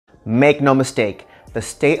Make no mistake, the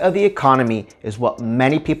state of the economy is what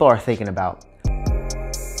many people are thinking about.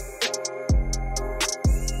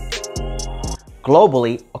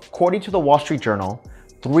 Globally, according to the Wall Street Journal,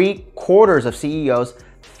 3/4 of CEOs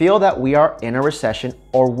feel that we are in a recession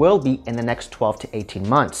or will be in the next 12 to 18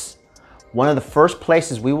 months. One of the first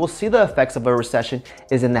places we will see the effects of a recession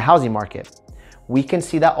is in the housing market. We can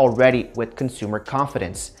see that already with consumer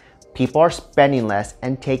confidence. People are spending less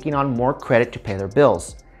and taking on more credit to pay their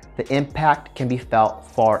bills. The impact can be felt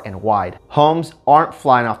far and wide. Homes aren't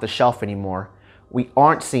flying off the shelf anymore. We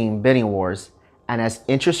aren't seeing bidding wars. And as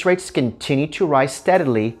interest rates continue to rise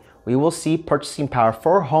steadily, we will see purchasing power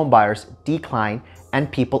for home buyers decline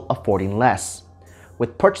and people affording less.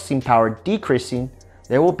 With purchasing power decreasing,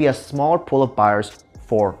 there will be a smaller pool of buyers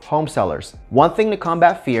for home sellers. One thing to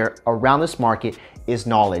combat fear around this market is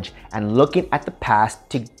knowledge and looking at the past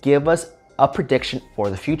to give us a prediction for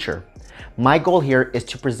the future. My goal here is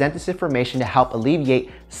to present this information to help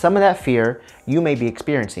alleviate some of that fear you may be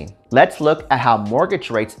experiencing. Let's look at how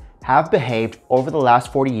mortgage rates have behaved over the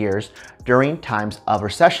last 40 years during times of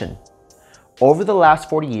recession. Over the last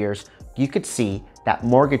 40 years, you could see that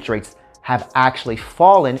mortgage rates have actually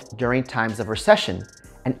fallen during times of recession,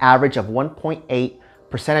 an average of 1.8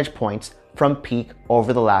 percentage points from peak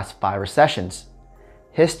over the last 5 recessions.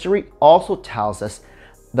 History also tells us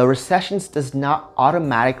the recessions does not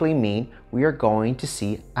automatically mean we are going to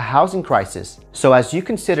see a housing crisis. So as you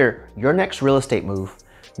consider your next real estate move,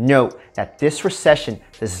 note that this recession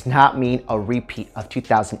does not mean a repeat of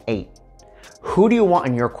 2008. Who do you want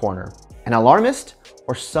in your corner? An alarmist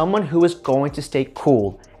or someone who is going to stay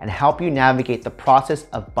cool and help you navigate the process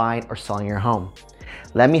of buying or selling your home?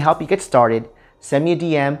 Let me help you get started. Send me a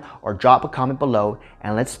DM or drop a comment below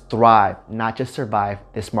and let's thrive, not just survive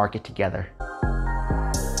this market together.